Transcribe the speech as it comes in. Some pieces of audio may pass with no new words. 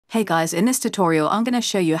Hey guys, in this tutorial, I'm going to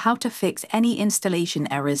show you how to fix any installation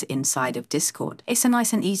errors inside of Discord. It's a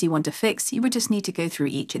nice and easy one to fix. You would just need to go through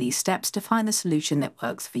each of these steps to find the solution that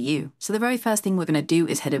works for you. So the very first thing we're going to do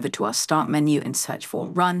is head over to our start menu and search for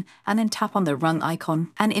run, and then tap on the run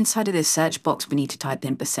icon. And inside of this search box, we need to type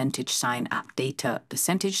in %app data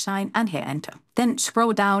 %, and hit enter. Then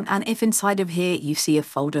scroll down, and if inside of here you see a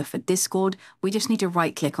folder for Discord, we just need to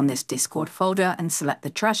right click on this Discord folder and select the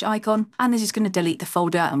trash icon. And this is going to delete the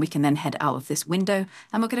folder, and we can then head out of this window.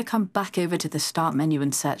 And we're going to come back over to the start menu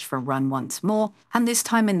and search for run once more. And this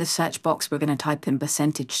time in the search box, we're going to type in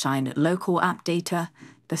 %local app data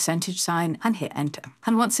 %, and hit enter.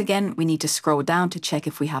 And once again, we need to scroll down to check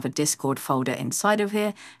if we have a Discord folder inside of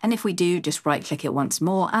here. And if we do, just right click it once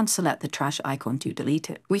more and select the trash icon to delete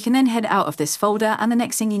it. We can then head out of this folder, and the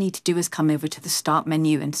next thing you need to do is come over to the start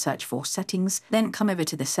menu and search for settings. Then come over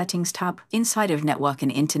to the settings tab inside of network and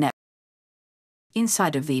internet,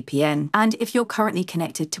 inside of VPN. And if you're currently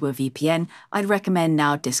connected to a VPN, I'd recommend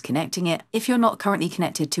now disconnecting it. If you're not currently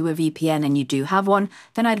connected to a VPN and you do have one,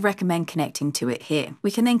 then I'd recommend connecting to it here.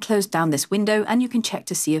 We can then close down this window and you can check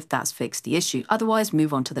to see if that's fixed the issue. Otherwise,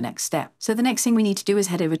 move on to the next step. So the next thing we need to do is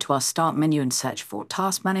head over to our start menu and search for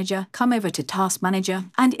Task Manager. Come over to Task Manager,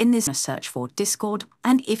 and in this search for Discord.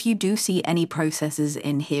 And if you do see any processes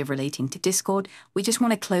in here relating to Discord, we just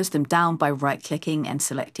want to close them down by right clicking and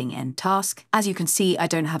selecting End Task. As you can see, I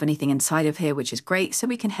don't have anything inside of here, which is great, so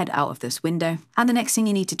we can head out of this window. And the next thing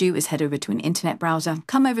you need to do is head over to an internet browser,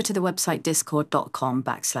 come over to the website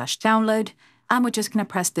discord.com/download, and we're just going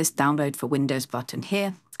to press this download for Windows button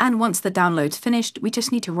here. And once the download's finished, we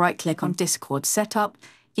just need to right click on Discord Setup,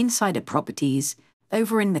 inside of Properties.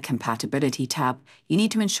 Over in the Compatibility tab, you need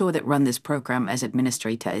to ensure that Run this program as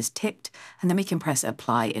administrator is ticked, and then we can press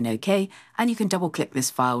Apply and OK, and you can double click this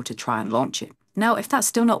file to try and launch it. Now, if that's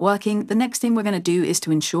still not working, the next thing we're going to do is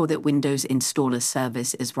to ensure that Windows Installer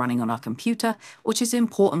Service is running on our computer, which is an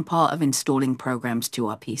important part of installing programs to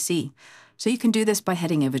our PC. So you can do this by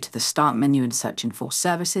heading over to the Start menu and searching for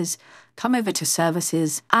Services. Come over to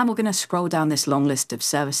Services, and we're going to scroll down this long list of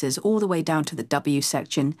services all the way down to the W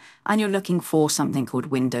section, and you're looking for something called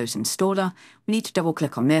Windows Installer. We need to double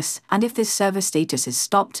click on this, and if this service status is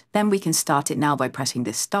stopped, then we can start it now by pressing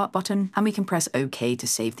this Start button, and we can press OK to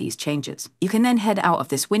save these changes. You can then head out of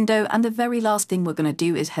this window, and the very last thing we're going to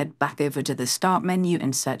do is head back over to the Start menu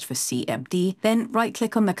and search for CMD, then right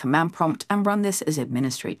click on the command prompt and run this as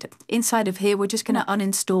administrator. Inside of here, we're just going to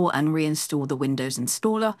uninstall and reinstall the Windows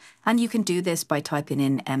Installer, and you can do this by typing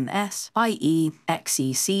in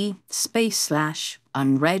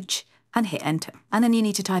msiexec/unreg and hit enter. And then you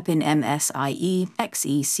need to type in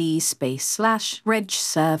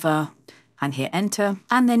msiexec/reg-server and hit enter.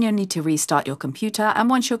 And then you'll need to restart your computer. And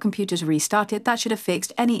once your computer's restarted, that should have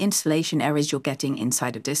fixed any installation errors you're getting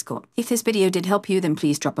inside of Discord. If this video did help you, then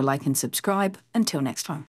please drop a like and subscribe. Until next time.